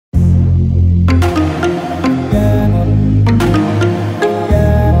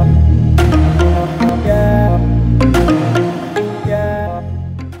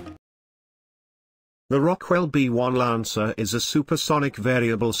The Rockwell B-1 Lancer is a supersonic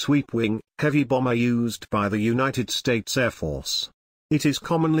variable sweep-wing, heavy bomber used by the United States Air Force. It is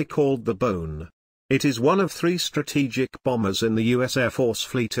commonly called the Bone. It is one of 3 strategic bombers in the U.S. Air Force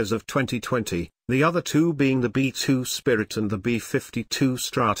fleet as of 2020, the other 2 being the B-2 Spirit and the B-52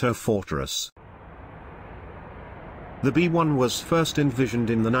 Stratofortress. The B-1 was first envisioned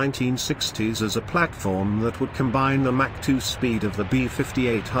in the 1960s as a platform that would combine the Mach 2 speed of the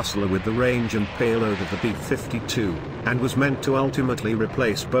B-58 Hustler with the range and payload of the B-52, and was meant to ultimately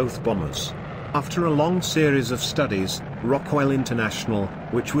replace both bombers. After a long series of studies, Rockwell International,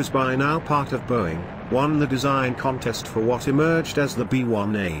 which was by now part of Boeing, won the design contest for what emerged as the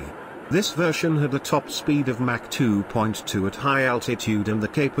B-1A. This version had a top speed of Mach 2.2 at high altitude and the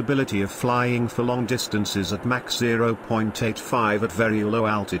capability of flying for long distances at Mach 0.85 at very low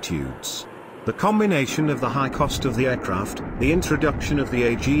altitudes. The combination of the high cost of the aircraft, the introduction of the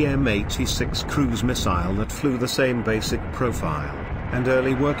AGM-86 cruise missile that flew the same basic profile, and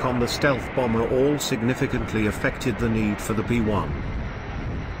early work on the stealth bomber all significantly affected the need for the B-1.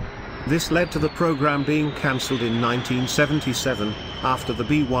 This led to the program being cancelled in 1977, after the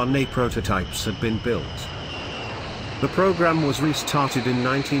B-1A prototypes had been built. The program was restarted in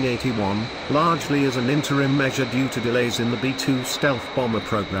 1981, largely as an interim measure due to delays in the B-2 stealth bomber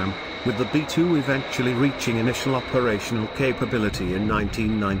program, with the B-2 eventually reaching initial operational capability in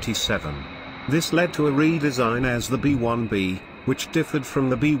 1997. This led to a redesign as the B-1B, which differed from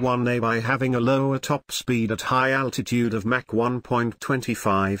the B-1A by having a lower top speed at high altitude of Mach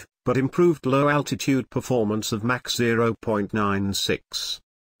 1.25, but improved low-altitude performance of Mach 0.96.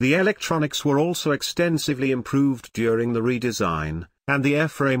 The electronics were also extensively improved during the redesign, and the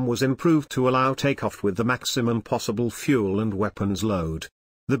airframe was improved to allow takeoff with the maximum possible fuel and weapons load.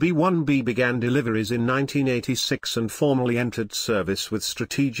 The B-1B began deliveries in 1986 and formally entered service with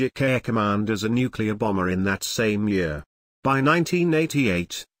Strategic Air Command as a nuclear bomber in that same year. By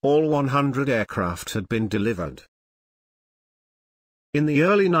 1988, all 100 aircraft had been delivered. In the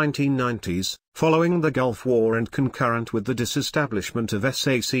early 1990s, following the Gulf War and concurrent with the disestablishment of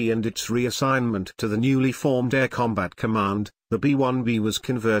SAC and its reassignment to the newly formed Air Combat Command, the B-1B was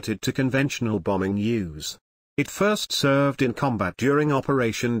converted to conventional bombing use. It first served in combat during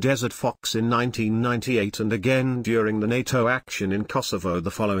Operation Desert Fox in 1998 and again during the NATO action in Kosovo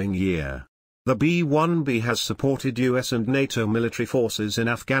the following year. The B-1B has supported US and NATO military forces in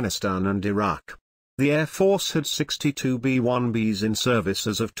Afghanistan and Iraq. The Air Force had 62 B-1Bs in service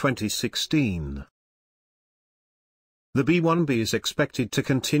as of 2016. The B-1B is expected to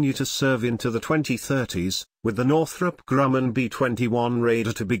continue to serve into the 2030s, with the Northrop Grumman B-21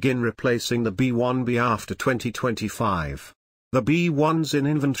 Raider to begin replacing the B-1B after 2025. The B-1s in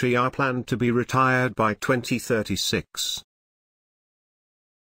inventory are planned to be retired by 2036.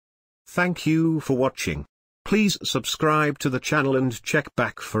 Thank you for watching. Please subscribe to the channel and check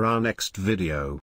back for our next video.